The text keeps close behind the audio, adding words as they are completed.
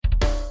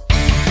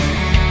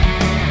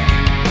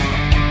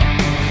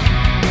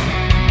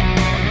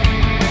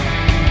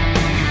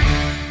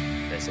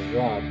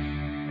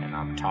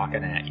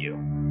talking at you.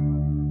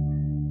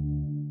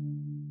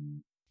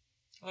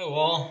 Hello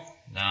all,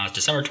 it's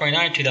December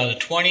 29,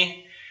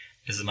 2020.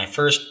 This is my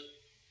first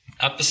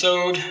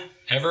episode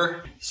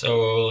ever,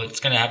 so it's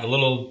going to have a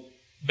little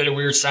bit of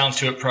weird sounds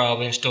to it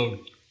probably. I'm still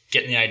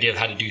getting the idea of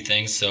how to do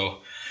things, so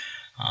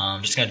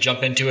I'm just going to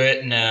jump into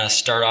it and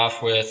start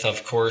off with,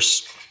 of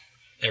course,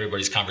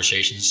 everybody's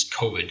conversations,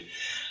 COVID.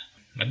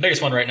 My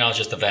biggest one right now is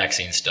just the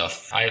vaccine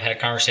stuff. I've had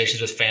conversations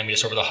with family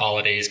just over the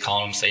holidays,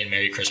 calling them, saying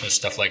Merry Christmas,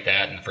 stuff like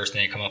that, and the first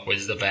thing they come up with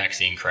is the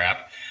vaccine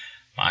crap.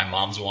 My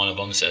mom's one of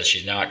them, says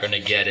she's not going to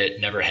get it,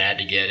 never had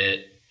to get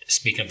it.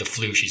 Speaking of the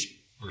flu she's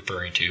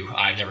referring to,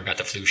 I've never got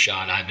the flu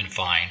shot, I've been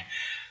fine.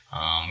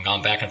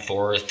 Gone back and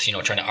forth,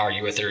 trying to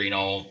argue with her,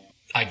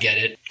 I get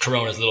it.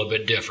 Corona's a little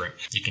bit different.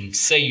 You can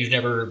say you've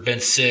never been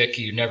sick,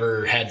 you've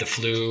never had the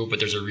flu, but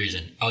there's a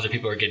reason. Other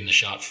people are getting the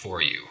shot for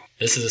you.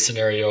 This is a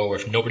scenario where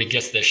if nobody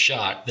gets this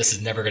shot, this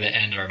is never going to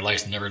end. Our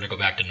life's never going to go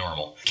back to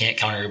normal. Can't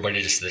count everybody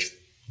to just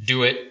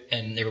do it,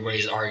 and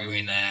everybody's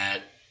arguing that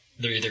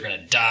they're either going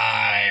to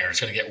die or it's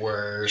going to get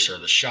worse or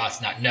the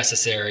shot's not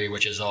necessary,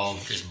 which is all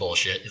just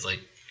bullshit. It's like,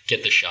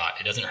 get the shot.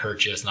 It doesn't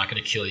hurt you. It's not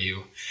going to kill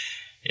you.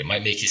 It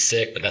might make you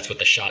sick, but that's what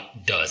the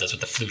shot does. That's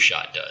what the flu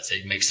shot does.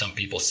 It makes some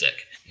people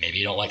sick. Maybe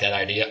you don't like that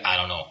idea. I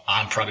don't know.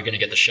 I'm probably going to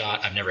get the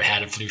shot. I've never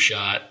had a flu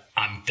shot.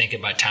 I'm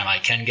thinking by the time I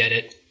can get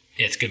it,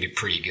 it's going to be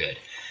pretty good.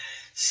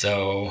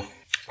 So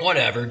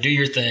whatever, do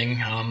your thing.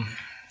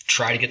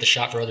 Try to get the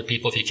shot for other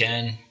people if you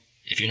can.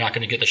 If you're not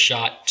going to get the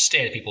shot,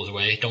 stay out of people's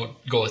way. Don't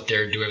go out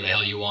there and do whatever the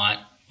hell you want.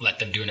 Let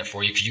them doing it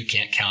for you, because you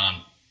can't count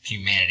on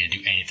humanity to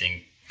do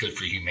anything good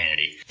for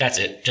humanity. That's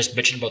it. Just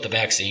bitching about the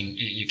vaccine.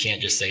 You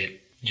can't just say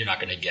you're not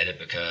going to get it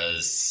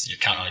because you're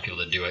counting on other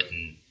people to do it,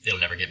 and it'll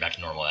never get back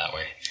to normal that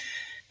way.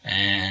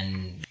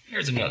 And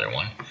here's another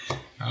one.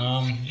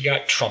 You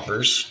got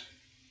Trumpers.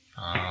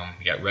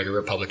 You got regular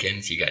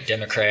Republicans, you got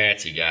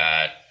Democrats, you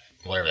got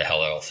whatever the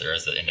hell else there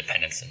is, the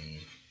independents and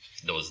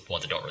those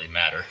ones that don't really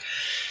matter.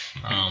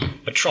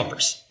 But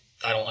Trumpers,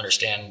 I don't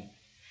understand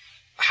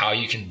how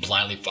you can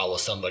blindly follow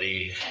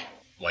somebody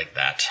like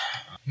that.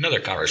 Another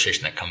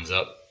conversation that comes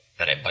up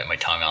that I bite my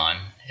tongue on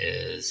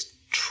is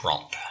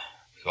Trump.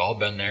 We've all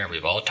been there.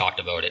 We've all talked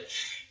about it.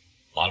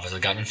 A lot of us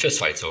have gotten in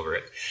fistfights over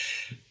it.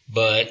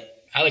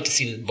 But I like to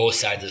see both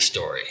sides of the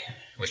story,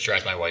 which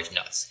drives my wife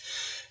nuts.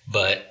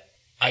 But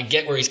I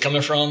get where he's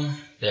coming from.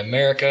 The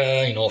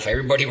America, if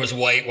everybody was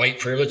white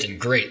privilege, and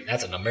great.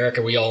 That's an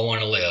America we all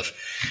want to live.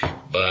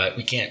 But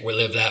we can't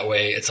live that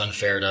way. It's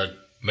unfair to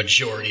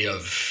majority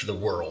of the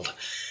world.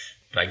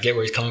 But I get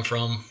where he's coming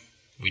from.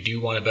 We do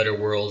want a better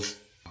world.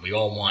 We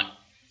all want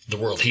the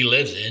world he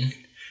lives in,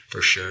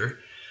 for sure.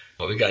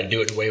 But we got to do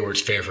it in a way where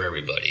it's fair for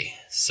everybody.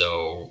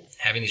 So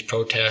having these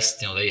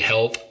protests, they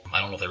help. I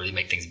don't know if they really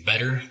make things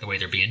better the way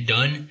they're being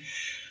done.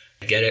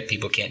 I get it.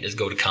 People can't just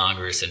go to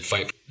Congress and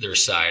fight for their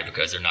side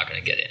because they're not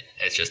going to get in.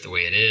 It's just the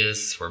way it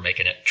is. We're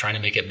trying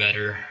to make it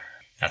better.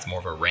 That's more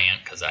of a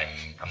rant because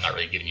I'm not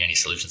really giving you any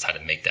solutions how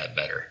to make that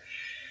better.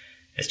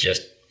 It's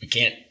just, we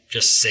can't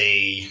just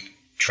say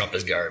Trump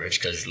is garbage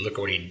because look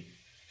what he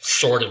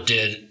sort of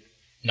did,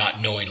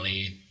 not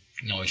knowingly.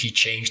 He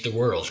changed the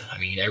world. I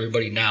mean,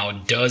 everybody now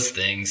does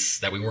things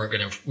that we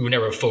would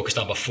never have focused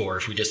on before.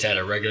 If we just had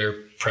a regular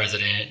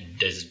president,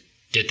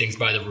 did things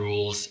by the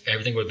rules,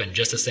 everything would have been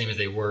just the same as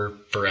they were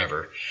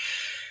forever.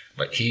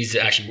 But he's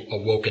actually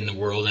awoken the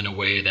world in a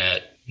way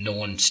that no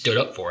one stood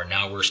up for.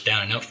 Now we're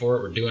standing up for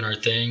it. We're doing our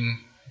thing.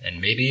 And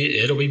maybe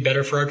it'll be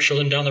better for our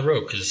children down the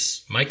road,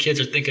 because my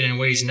kids are thinking in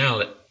ways now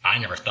that I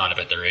never thought of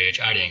at their age.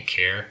 I didn't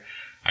care.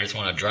 I just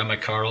want to drive my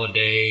car all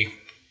day,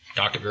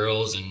 talk to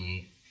girls,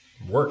 and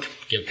work,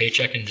 get a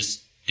paycheck, and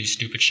just do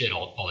stupid shit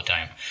all the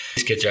time.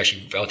 These kids are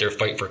actually out there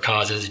fighting for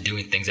causes,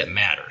 doing things that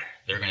matter.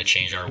 They're going to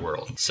change our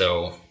world.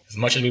 So as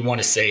much as we want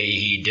to say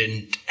he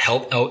didn't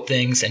help out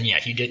things, and yeah,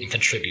 he didn't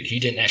contribute. He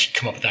didn't actually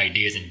come up with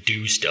ideas and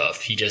do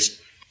stuff. He just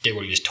did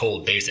what he was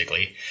told,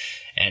 basically.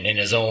 And in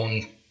his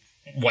own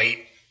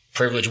white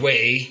privileged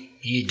way,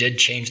 he did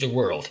change the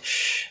world.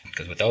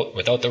 Because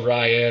without the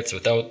riots,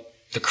 without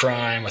the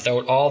crime,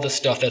 without all the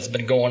stuff that's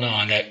been going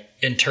on that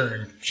in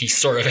turn he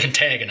sort of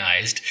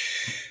antagonized,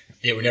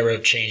 it would never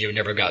have changed. It would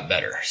never have got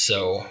better.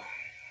 So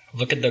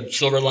look at the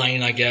silver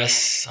lining, I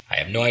guess. I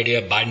have no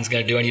idea Biden's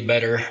going to do any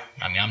better.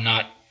 I mean, I'm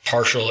not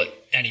partial at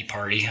any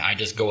party. I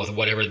just go with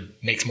whatever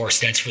makes more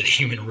sense for the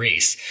human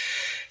race.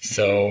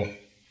 So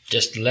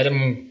just let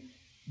him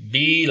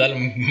be, let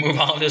him move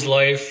on with his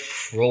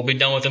life. We'll be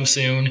done with him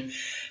soon.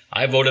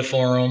 I voted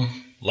for him.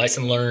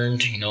 Lesson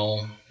learned.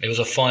 It was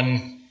a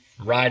fun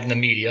ride in the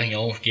media,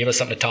 gave us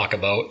something to talk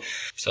about.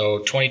 So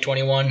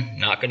 2021,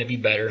 not going to be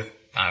better.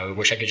 I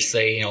wish I could just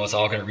say, it's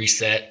all going to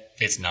reset.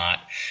 It's not.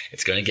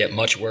 It's going to get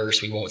much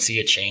worse. We won't see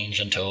a change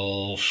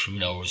until, who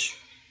knows,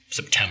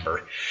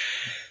 September.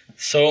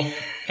 So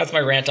that's my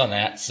rant on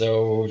that.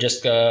 So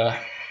just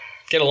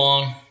get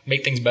along,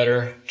 make things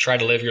better, try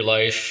to live your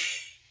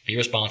life, be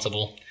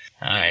responsible.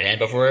 All right, and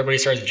before everybody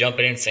starts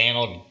jumping in saying,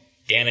 oh,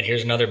 damn it,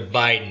 here's another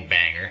Biden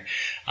banger,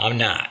 I'm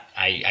not.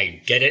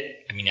 I get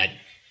it. I mean,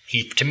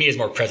 he to me is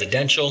more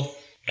presidential.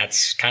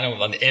 That's kind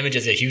of, the image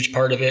is a huge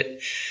part of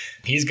it.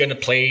 He's going to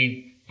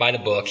play by the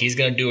book. He's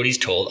going to do what he's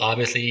told.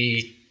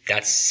 Obviously,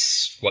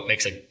 that's what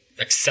makes an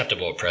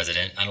acceptable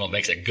president. I don't know what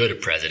makes a good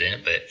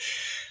president, but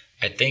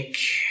I think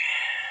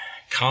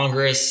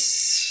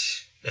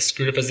Congress, as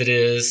screwed up as it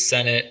is,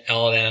 Senate,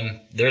 all of them,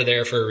 they're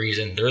there for a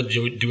reason. They're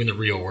doing the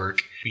real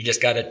work. We just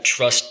got to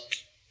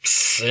trust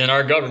in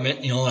our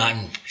government.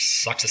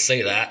 Sucks to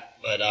say that,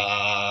 but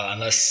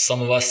unless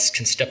some of us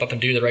can step up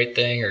and do the right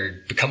thing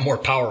or become more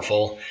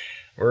powerful,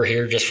 we're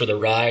here just for the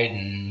ride,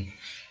 and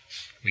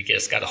we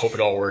just got to hope it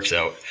all works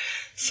out.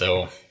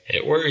 So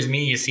it worries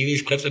me. You see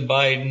these clips of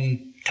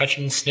Biden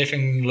touching,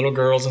 sniffing little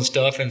girls and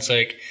stuff, and it's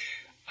like,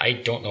 I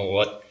don't know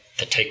what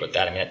to take with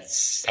that. I mean,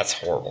 that's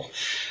horrible.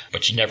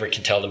 But you never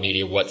can tell the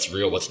media what's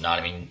real, what's not.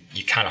 I mean,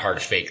 you kind of hard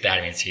to fake that.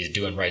 I mean, he's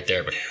doing right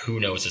there, but who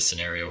knows the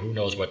scenario? Who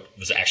knows what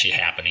was actually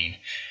happening?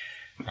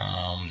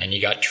 And you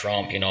got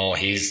Trump,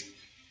 he's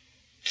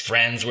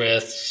friends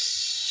with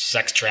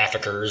sex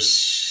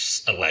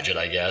traffickers, alleged,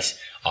 I guess.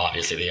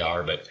 Obviously they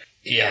are, but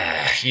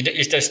yeah, you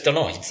just don't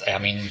know. I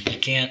mean, you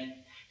can't,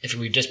 if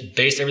we just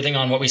base everything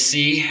on what we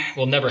see,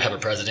 we'll never have a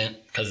president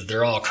because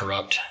they're all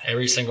corrupt.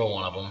 Every single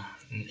one of them.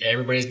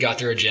 Everybody's got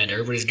their agenda.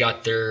 Everybody's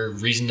got their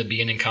reason to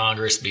being in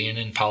Congress, being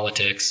in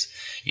politics.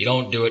 You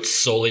don't do it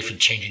solely for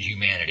changing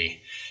humanity.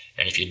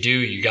 And if you do,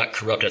 you got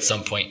corrupt at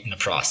some point in the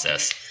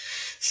process.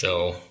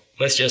 So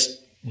let's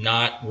just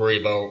not worry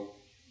about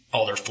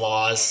all their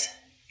flaws,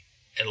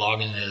 as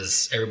long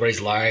as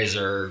everybody's lives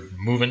are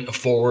moving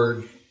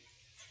forward,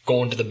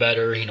 going to the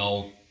better.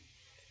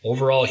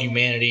 Overall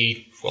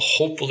humanity will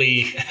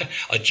hopefully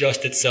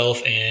adjust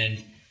itself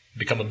and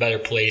become a better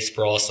place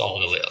for us all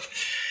to live.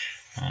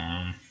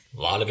 A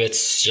lot of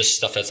it's just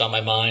stuff that's on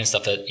my mind,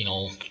 stuff that,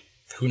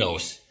 who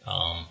knows.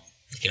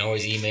 You can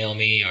always email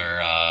me,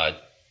 or I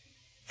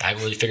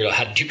haven't really figured out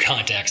how to do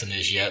contacts on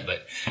this yet,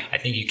 but I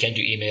think you can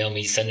do email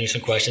me, send me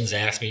some questions,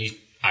 ask me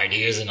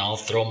ideas, and I'll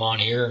throw them on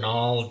here, and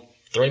I'll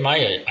throw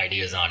my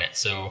ideas on it.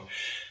 So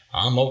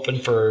I'm open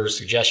for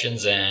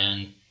suggestions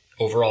and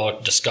overall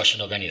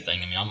discussion of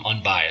anything. I mean, I'm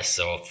unbiased,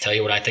 so I'll tell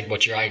you what I think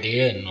about your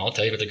idea, and I'll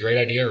tell you if it's a great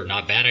idea or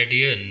not bad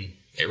idea, and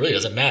it really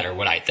doesn't matter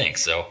what I think.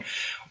 So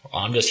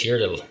I'm just here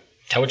to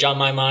tell what's on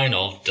my mind.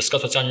 I'll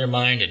discuss what's on your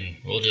mind, and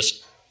we'll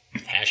just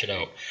hash it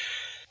out.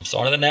 So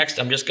on to the next.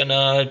 I'm just going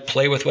to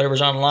play with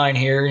whatever's online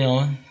here,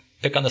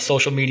 pick on the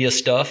social media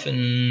stuff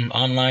and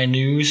online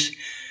news.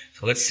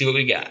 So let's see what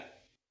we got.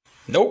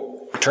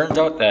 Nope. Turns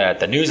out that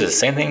the news is the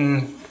same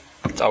thing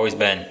it's always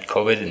been.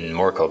 COVID and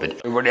more COVID.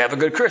 Everybody have a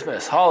good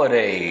Christmas,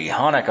 holiday,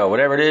 Hanukkah,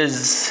 whatever it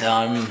is.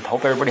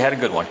 Hope everybody had a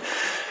good one.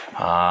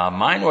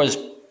 Mine was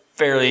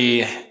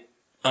fairly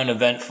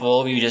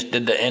uneventful. We just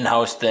did the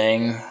in-house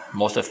thing.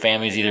 Most of the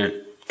family's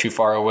either too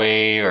far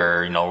away,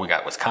 or we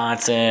got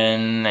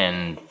Wisconsin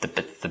and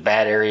the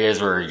bad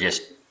areas where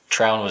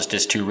traveling was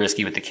just too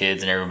risky with the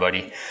kids and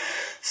everybody.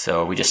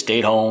 So we just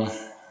stayed home.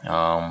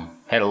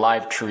 Had a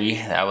live tree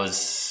that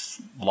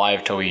was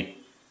live till we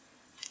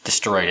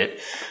destroyed it.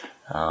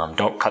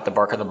 Don't cut the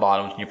bark on the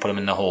bottom when you put them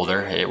in the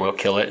holder. It will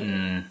kill it,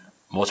 and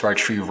most of our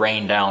tree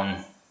rained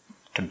down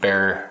to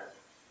bear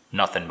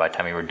nothing by the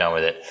time we were done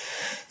with it.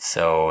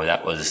 So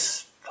that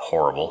was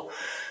horrible.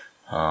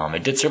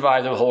 It did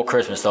survive the whole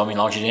Christmas, though. I mean, as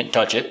long as you didn't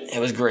touch it, it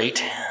was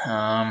great.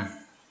 I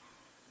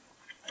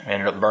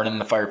ended up burning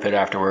the fire pit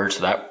afterwards,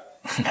 so that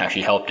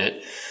actually helped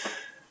it.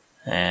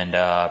 And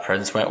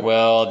presents went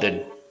well.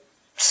 Did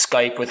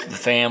Skype with the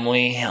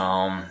family.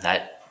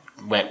 That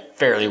went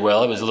fairly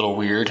well. It was a little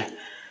weird.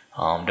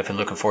 Definitely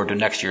looking forward to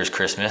next year's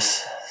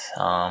Christmas.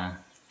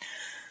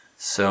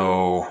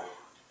 So,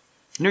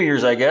 New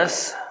Year's, I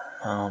guess.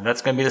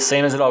 That's going to be the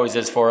same as it always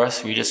is for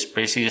us. We just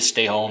basically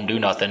stay home, do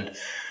nothing.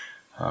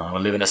 We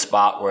live in a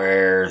spot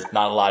where there's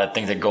not a lot of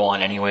things that go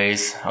on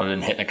anyways, other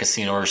than hitting a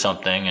casino or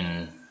something,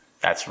 and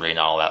that's really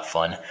not all that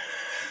fun.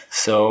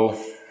 So,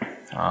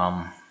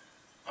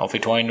 hopefully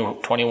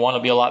 2021 will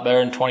be a lot better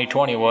than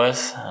 2020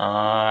 was.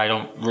 I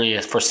don't really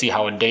foresee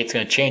how a date's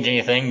going to change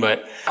anything,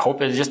 but I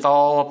hope it's just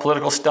all a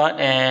political stunt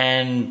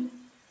and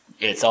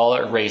it's all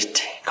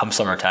erased come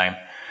summertime.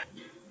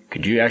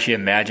 Could you actually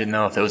imagine,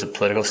 though, if there was a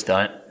political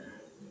stunt?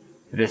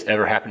 If this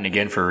ever happened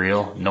again for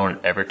real, no one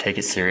would ever take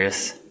it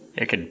serious.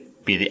 It could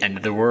be the end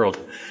of the world.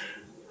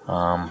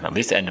 At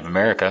least the end of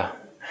America.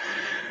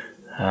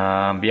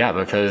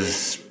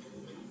 Because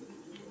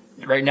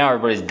right now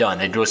everybody's done.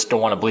 They just don't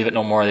want to believe it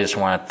no more. They just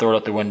want to throw it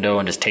out the window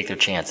and just take their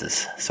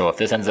chances. So if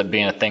this ends up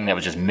being a thing that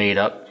was just made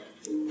up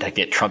to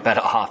get Trump out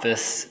of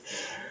office,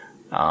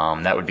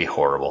 that would be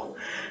horrible.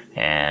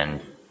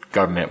 And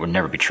government would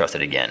never be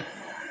trusted again.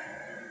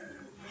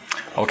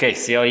 Okay,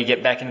 see how you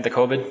get back into the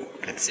COVID?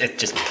 It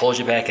just pulls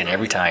you back in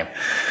every time.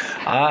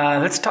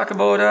 Let's talk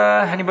about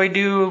anybody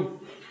do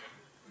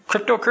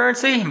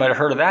cryptocurrency? You might have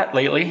heard of that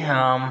lately.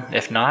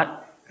 If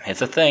not,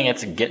 it's a thing.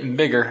 It's getting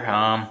bigger.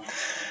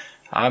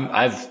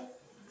 I've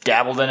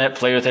dabbled in it,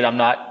 played with it. I'm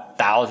not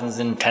thousands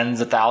and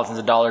tens of thousands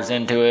of dollars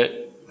into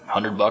it.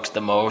 $100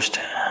 the most.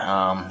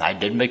 I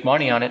did make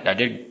money on it. I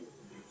did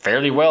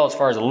fairly well as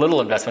far as a little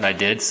investment I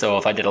did. So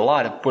if I did a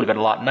lot, it would have been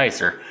a lot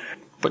nicer.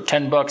 put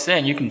 $10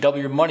 in, you can double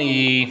your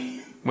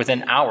money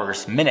within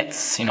hours,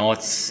 minutes.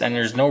 And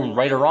there's no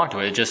right or wrong to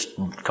it. It's just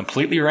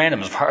completely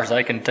random as far as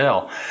I can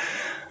tell.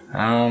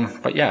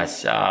 But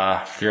yes,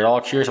 if you're at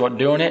all curious about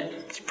doing it,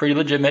 it's pretty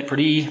legitimate,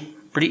 pretty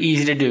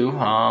easy to do.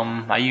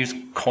 I use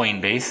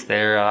Coinbase.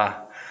 They're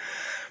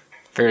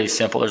fairly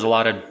simple. There's a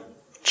lot of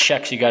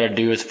checks you got to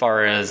do as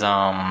far as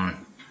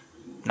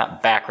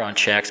not background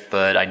checks,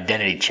 but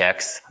identity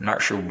checks. I'm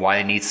not sure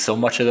why they need so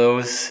much of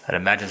those. I'd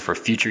imagine it's for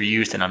future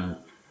use, and I'm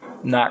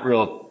not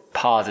real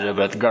positive,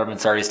 but the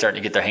government's already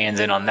starting to get their hands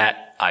in on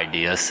that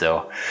idea.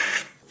 So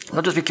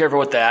I'll just be careful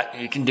with that.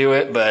 You can do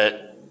it,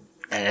 but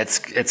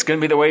it's going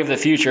to be the wave of the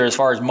future as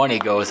far as money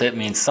goes. It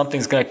means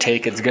something's going to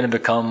take. It's going to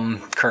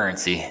become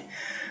currency.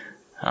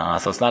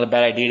 So it's not a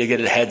bad idea to get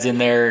heads in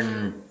there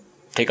and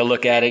take a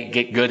look at it,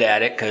 get good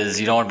at it, because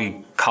you don't want to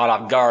be caught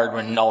off guard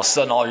when all of a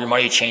sudden all your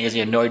money changes and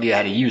you have no idea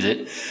how to use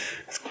it.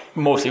 That's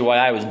mostly why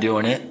I was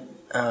doing it.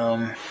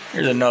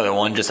 Here's another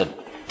one, just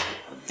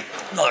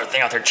another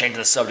thing out there changing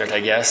the subject, I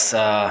guess.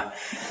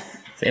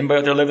 Does anybody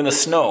out there live in the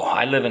snow?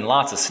 I live in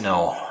lots of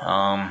snow.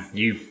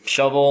 You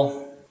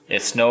shovel,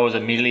 it snows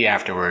immediately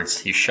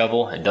afterwards. You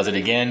shovel, it does it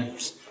again,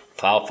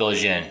 plow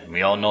fills you in.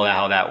 We all know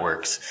how that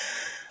works.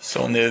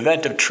 So in the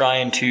event of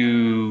trying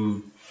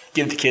to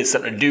give the kids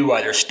something to do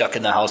while they're stuck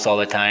in the house all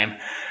the time,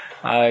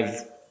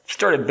 I've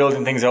started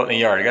building things out in the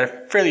yard. I got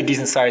a fairly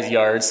decent sized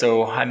yard,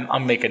 so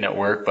I'm making it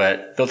work.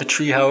 But built a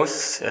tree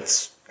house.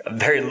 It's a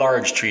very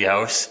large tree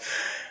house.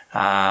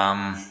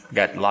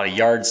 Got a lot of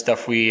yard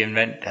stuff we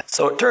invent.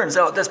 So it turns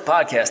out this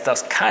podcast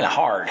stuff's kind of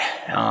hard.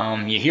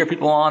 You hear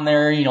people on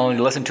there, you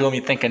listen to them,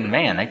 you're thinking,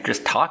 man, they're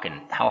just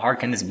talking. How hard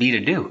can this be to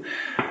do?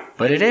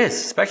 But it is,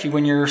 especially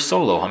when you're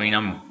solo. I mean,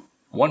 I'm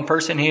one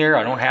person here.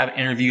 I don't have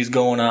interviews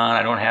going on.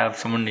 I don't have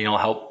someone,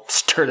 help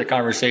stir the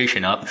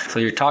conversation up. So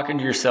you're talking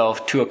to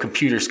yourself to a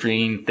computer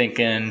screen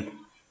thinking,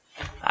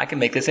 I can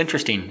make this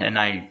interesting.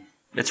 And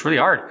it's really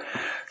hard.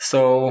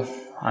 So,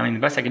 the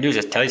best I can do is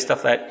just tell you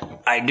stuff that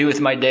I do with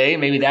my day.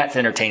 Maybe that's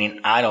entertaining.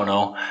 I don't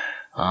know.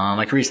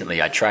 Like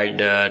recently, I tried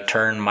to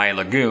turn my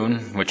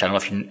lagoon, which I don't know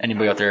if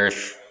anybody out there,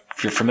 if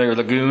you're familiar with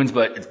lagoons,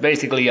 but it's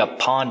basically a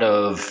pond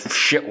of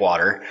shit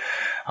water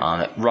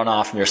that run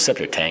off from your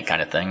septic tank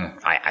kind of thing.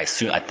 I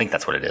think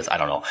that's what it is. I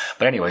don't know.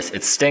 But anyways,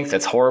 it stinks.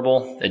 It's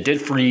horrible. It did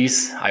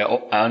freeze. I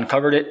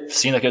uncovered it.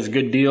 Seemed like it was a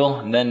good deal.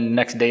 And then the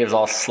next day it was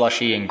all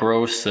slushy and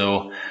gross.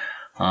 So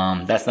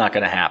that's not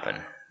going to happen.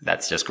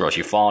 That's just gross.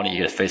 You fall in it, you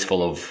get a face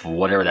full of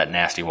whatever that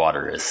nasty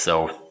water is.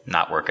 So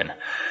not working.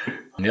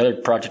 And the other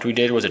project we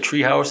did was a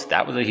tree house.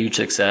 That was a huge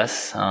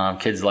success.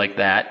 Kids like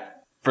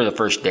that for the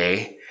first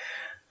day.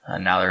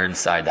 Now they're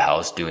inside the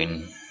house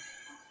doing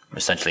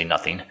essentially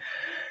nothing.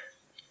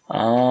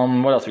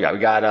 What else we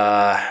got?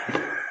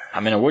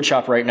 I'm in a wood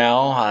shop right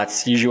now.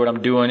 That's usually what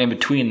I'm doing in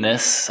between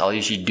this. I'll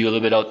usually do a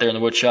little bit out there in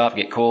the wood shop,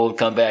 get cold,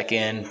 come back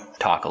in,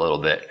 talk a little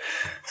bit.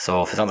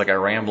 So if it sounds like I'm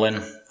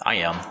rambling, I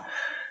am.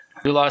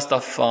 I do a lot of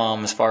stuff,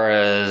 as far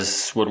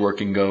as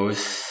woodworking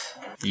goes.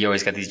 You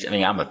always got these,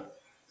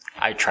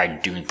 I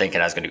tried thinking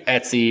I was going to do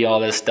Etsy, all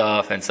this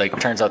stuff, and it's like, it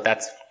turns out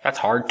that's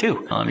hard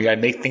too. You got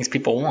to make things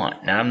people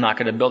want. And I'm not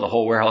going to build a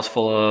whole warehouse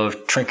full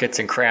of trinkets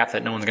and crap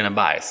that no one's going to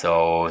buy.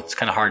 So it's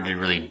kind of hard to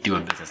really do a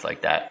business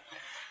like that.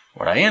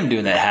 What I am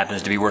doing that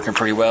happens to be working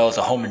pretty well is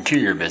a home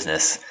interior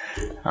business.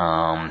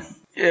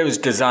 It was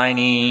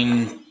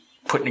designing,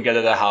 putting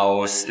together the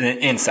house,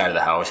 inside of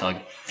the house.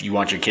 Like if you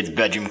want your kid's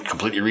bedroom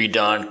completely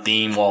redone,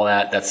 theme, all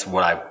that, that's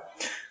what I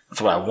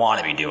want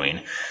to be doing.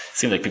 It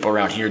seems like people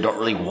around here don't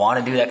really want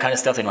to do that kind of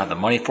stuff. They don't have the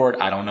money for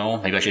it. I don't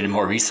know. Maybe I should do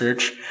more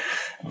research.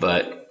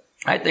 But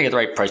I think at the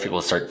right price, people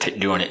will start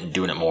doing it and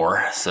doing it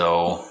more.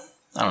 So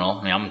I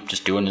don't know. I'm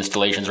just doing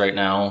installations right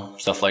now,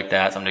 stuff like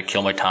that. Something to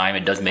kill my time.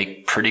 It does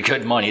make pretty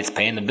good money. It's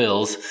paying the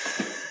bills.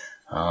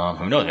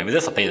 Who knows? Maybe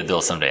this will pay the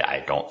bills someday.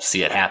 I don't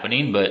see it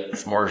happening, but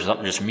it's more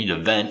something just for me to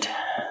vent.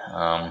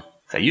 I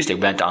used to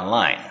vent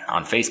online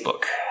on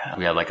Facebook.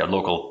 We had like a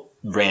local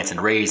rants and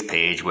raves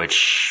page,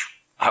 which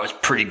I was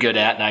pretty good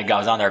at, and I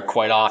was on there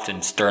quite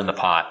often stirring the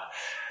pot.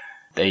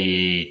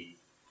 They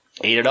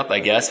ate it up, I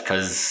guess,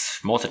 because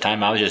most of the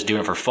time I was just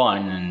doing it for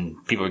fun,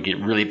 and people would get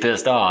really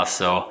pissed off.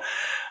 So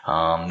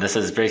this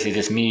is basically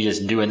just me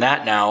just doing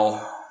that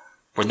now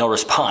with no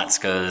response.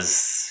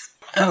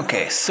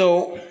 Okay,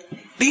 so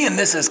being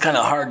this is kind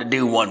of hard to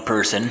do one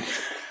person.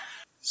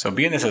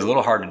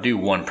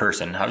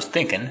 I was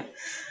thinking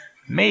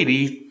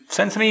maybe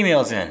send some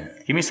emails in.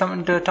 Give me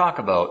something to talk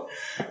about.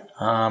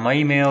 My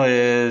email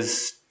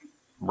is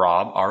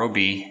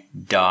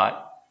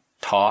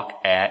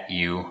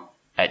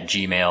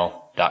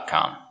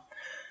rob.talkatu@gmail.com.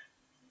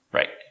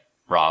 Right.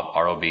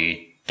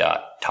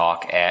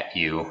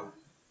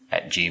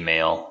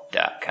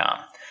 rob.talkatu@gmail.com.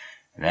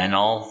 And then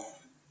I'll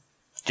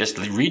just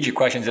read your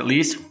questions at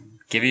least,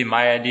 give you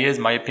my ideas,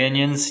 my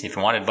opinions. If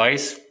you want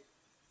advice,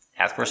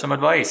 ask for some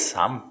advice.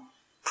 I'm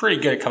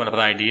pretty good at coming up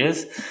with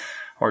ideas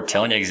or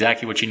telling you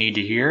exactly what you need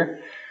to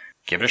hear.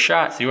 Give it a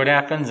shot, see what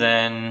happens,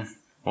 and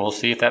we'll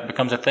see if that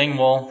becomes a thing.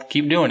 We'll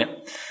keep doing it.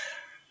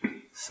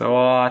 So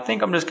I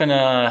think I'm just going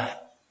to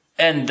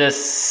end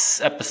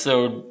this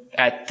episode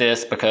at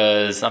this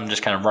because I'm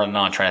just kind of running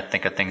on trying to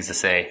think of things to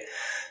say.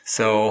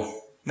 So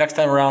next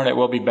time around, it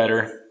will be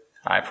better.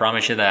 I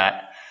promise you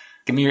that.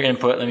 Give me your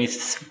input. Let me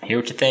hear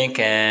what you think,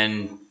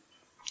 and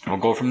we'll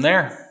go from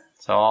there.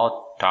 So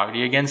I'll talk to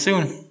you again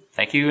soon.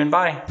 Thank you and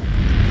bye.